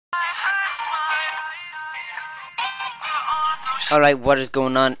Alright, what is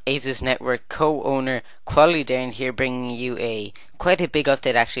going on? Azusnetwork co-owner Quality Darren here, bringing you quite a big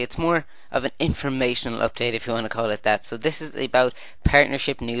update. Actually, it's more of an informational update, if you want to call it that. So this is about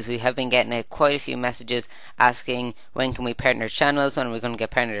partnership news. We have been getting quite a few messages asking when can we partner channels, when are we going to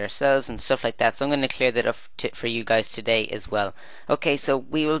get partnered ourselves, and stuff like that. So I'm going to clear that up for you guys today as well. Okay, so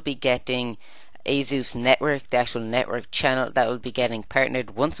we will be getting Azusnetwork, the actual network channel, that will be getting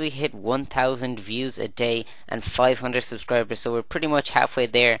partnered once we hit 1,000 views a day and 500 subscribers. So we're pretty much halfway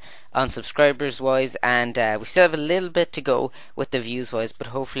there on subscribers wise, and we still have a little bit to go with the views wise, but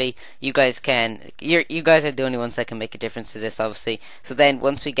hopefully you guys can. You guys are the only ones that can make a difference to this, obviously. So then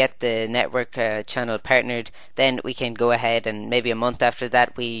once we get the network channel partnered, then we can go ahead, and maybe a month after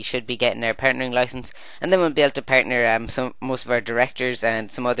that we should be getting our partnering license, and then we'll be able to partner most of our directors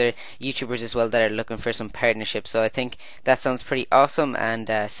and some other YouTubers as well that are looking for some partnerships. So I think that sounds pretty awesome,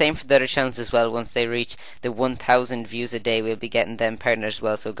 and same for the other channels as well. Once they reach the 1,000 views a day, we'll be getting them partnered as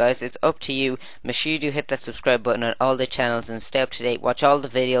well. So guys, it's up to you. Make sure you do hit that subscribe button on all the channels and stay up to date. Watch all the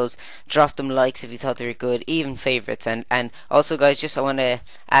videos, drop them likes if you thought they were good, even favorites. And also guys, just I want to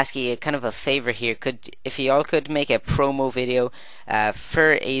ask you kind of a favor here. If you all could make a promo video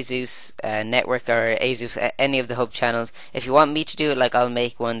for Azus Network or Azus any of the hub channels. If you want me to do it, like, I'll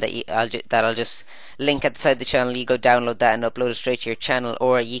make one that I'll just link outside the channel. You go download that and upload it straight to your channel,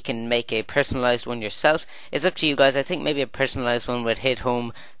 or you can make a personalized one yourself. It's up to you guys. I think maybe a personalized one would hit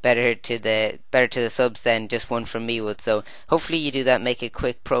home better to the subs than just one from me would. So hopefully you do that, make a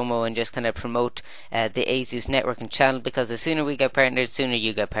quick promo and just kind of promote the Azus Network and channel, because the sooner we get partnered, the sooner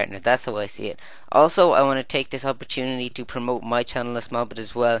you get partnered. That's how I see it. Also, I want to take this opportunity to promote my channel a small bit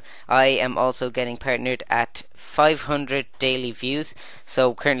as well. I am also getting partnered at 500 daily views.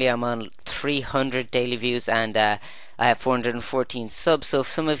 So currently I'm on 300 daily views, and I have 414 subs. So if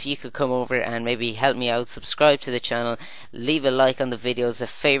some of you could come over and maybe help me out, subscribe to the channel, leave a like on the videos, a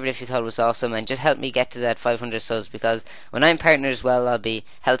favorite if you thought it was awesome, and just help me get to that 500 subs, because when I'm partnered as well, I'll be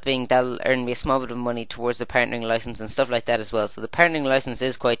helping. That'll earn me a small bit of money towards the partnering license and stuff like that as well. So the partnering license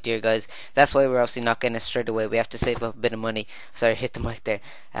is quite dear, guys. That's why we're obviously not getting it straight away. We have to save up a bit of money. Sorry, hit the mic there.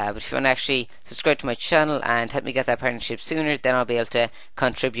 But if you want to actually subscribe to my channel and help me get that partnership sooner, then I'll be able to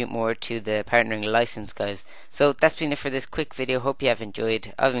contribute more to the partnering license, guys. So that's been it for this quick video. Hope you have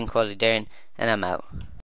enjoyed. I've been Quality Darren, and I'm out.